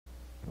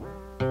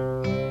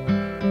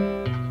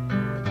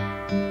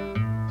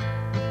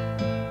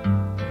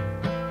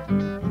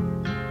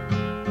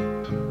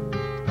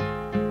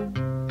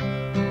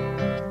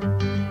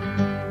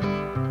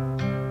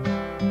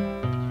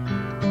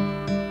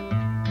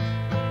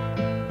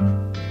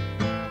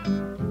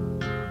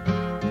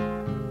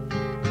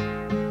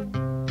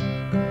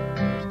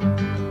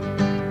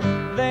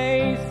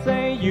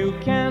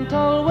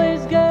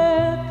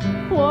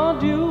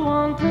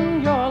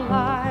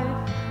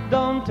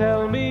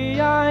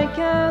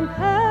can't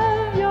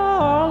have your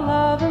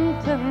loving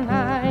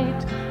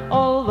tonight.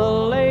 All the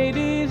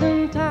ladies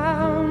in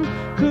town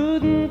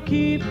couldn't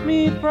keep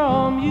me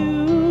from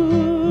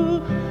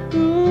you.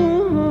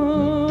 Ooh,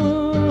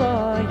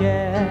 oh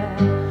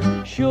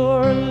yeah.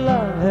 Sure,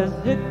 love has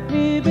hit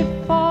me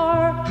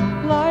before.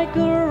 Like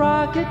a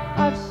rocket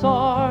I've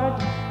soared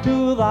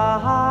to the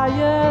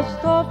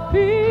highest of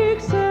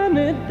peaks, and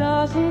it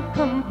doesn't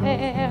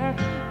compare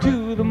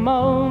to the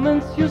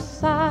moments you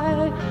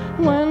sigh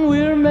when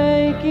we're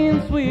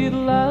making sweet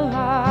love.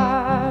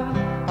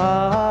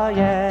 Ah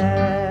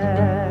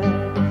yeah,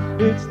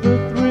 it's the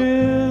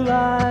thrill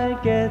I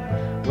get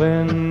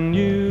when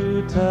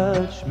you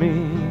touch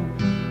me,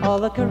 all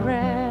the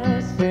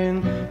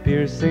caressing,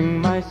 piercing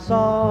my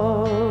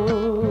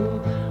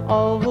soul,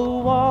 all the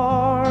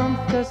warmth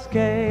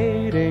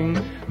cascading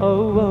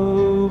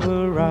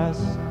over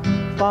us,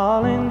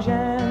 falling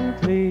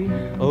gently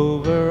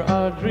over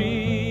our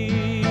dreams.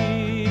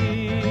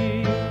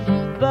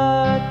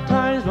 The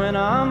times when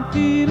I'm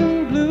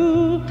feeling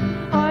blue,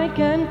 I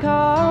can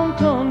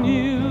count on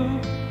you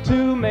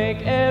to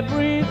make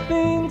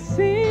everything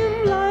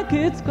seem like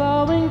it's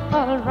going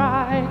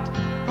alright.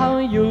 How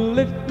you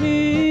lift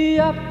me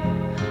up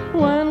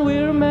when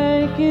we're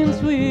making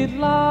sweet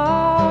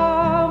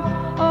love.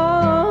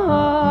 Oh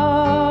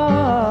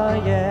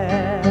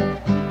yeah,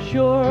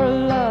 sure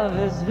love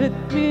has hit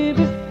me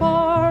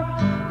before.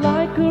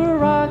 Like a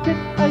rocket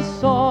I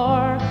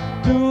soar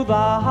to the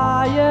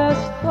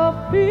highest of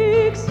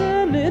peaks,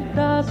 and it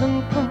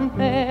doesn't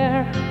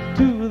compare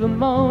to the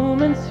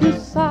moments you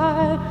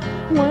sigh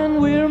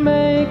when we're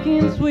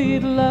making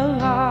sweet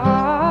love.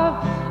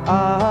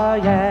 Ah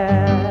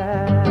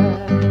yeah,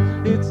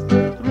 it's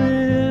the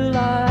thrill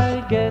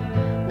I get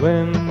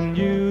when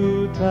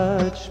you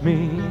touch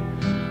me,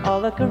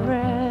 all the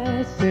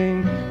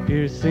caressing,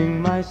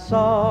 piercing my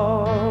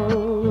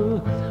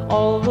soul,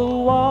 all the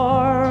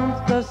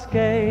warmth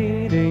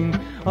cascading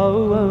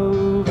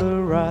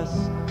over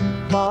us,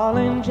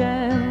 falling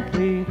gently